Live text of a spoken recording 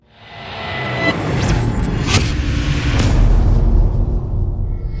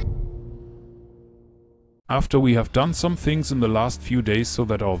After we have done some things in the last few days so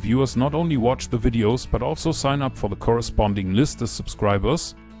that our viewers not only watch the videos but also sign up for the corresponding list as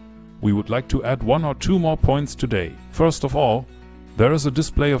subscribers, we would like to add 1 or 2 more points today. First of all, there is a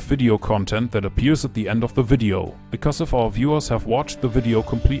display of video content that appears at the end of the video, because if our viewers have watched the video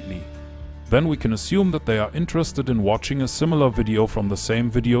completely, then we can assume that they are interested in watching a similar video from the same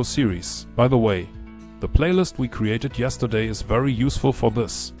video series. By the way, the playlist we created yesterday is very useful for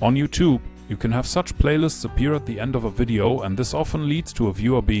this. On YouTube, you can have such playlists appear at the end of a video, and this often leads to a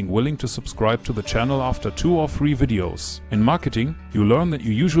viewer being willing to subscribe to the channel after 2 or 3 videos. In marketing, you learn that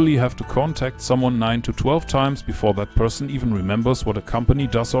you usually have to contact someone 9 to 12 times before that person even remembers what a company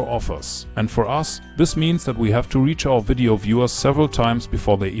does or offers. And for us, this means that we have to reach our video viewers several times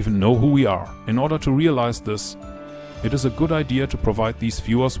before they even know who we are. In order to realize this, it is a good idea to provide these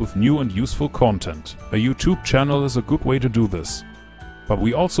viewers with new and useful content. A YouTube channel is a good way to do this. But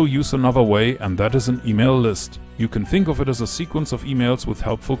we also use another way, and that is an email list. You can think of it as a sequence of emails with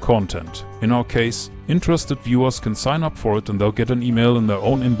helpful content. In our case, interested viewers can sign up for it and they'll get an email in their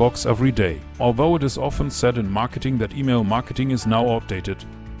own inbox every day. Although it is often said in marketing that email marketing is now outdated,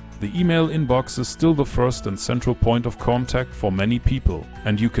 the email inbox is still the first and central point of contact for many people.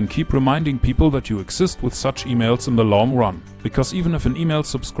 And you can keep reminding people that you exist with such emails in the long run. Because even if an email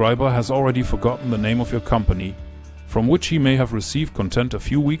subscriber has already forgotten the name of your company, from which he may have received content a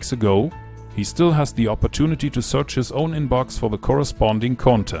few weeks ago, he still has the opportunity to search his own inbox for the corresponding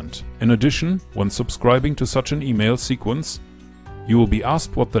content. In addition, when subscribing to such an email sequence, you will be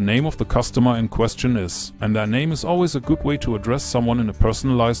asked what the name of the customer in question is, and their name is always a good way to address someone in a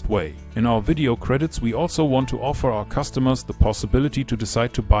personalized way. In our video credits, we also want to offer our customers the possibility to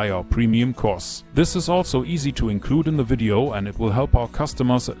decide to buy our premium course. This is also easy to include in the video, and it will help our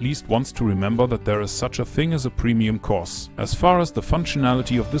customers at least once to remember that there is such a thing as a premium course. As far as the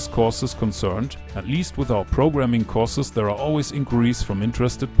functionality of this course is concerned, at least with our programming courses, there are always inquiries from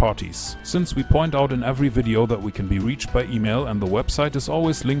interested parties. Since we point out in every video that we can be reached by email and the website is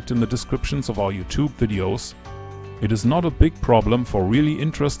always linked in the descriptions of our YouTube videos, it is not a big problem for really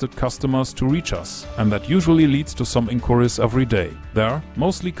interested customers to reach us, and that usually leads to some inquiries every day. There,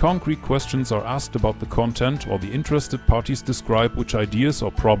 mostly concrete questions are asked about the content, or the interested parties describe which ideas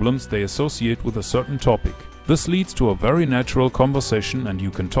or problems they associate with a certain topic. This leads to a very natural conversation, and you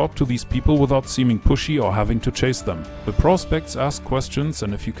can talk to these people without seeming pushy or having to chase them. The prospects ask questions,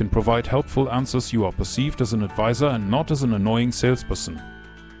 and if you can provide helpful answers, you are perceived as an advisor and not as an annoying salesperson,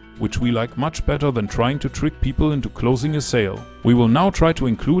 which we like much better than trying to trick people into closing a sale. We will now try to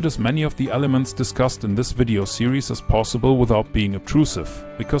include as many of the elements discussed in this video series as possible without being obtrusive,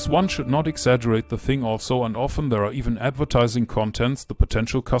 because one should not exaggerate the thing also, and often there are even advertising contents the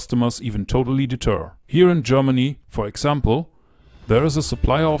potential customers even totally deter. Here in Germany, for example, there is a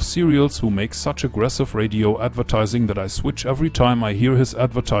supplier of cereals who makes such aggressive radio advertising that I switch every time I hear his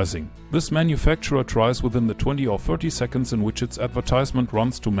advertising. This manufacturer tries within the 20 or 30 seconds in which its advertisement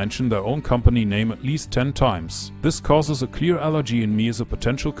runs to mention their own company name at least 10 times. This causes a clear allergy in me as a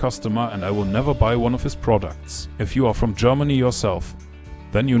potential customer, and I will never buy one of his products. If you are from Germany yourself,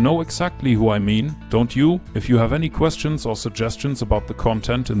 then you know exactly who I mean, don't you? If you have any questions or suggestions about the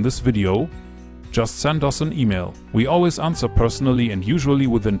content in this video, just send us an email. We always answer personally and usually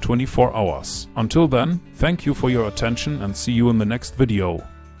within 24 hours. Until then, thank you for your attention and see you in the next video.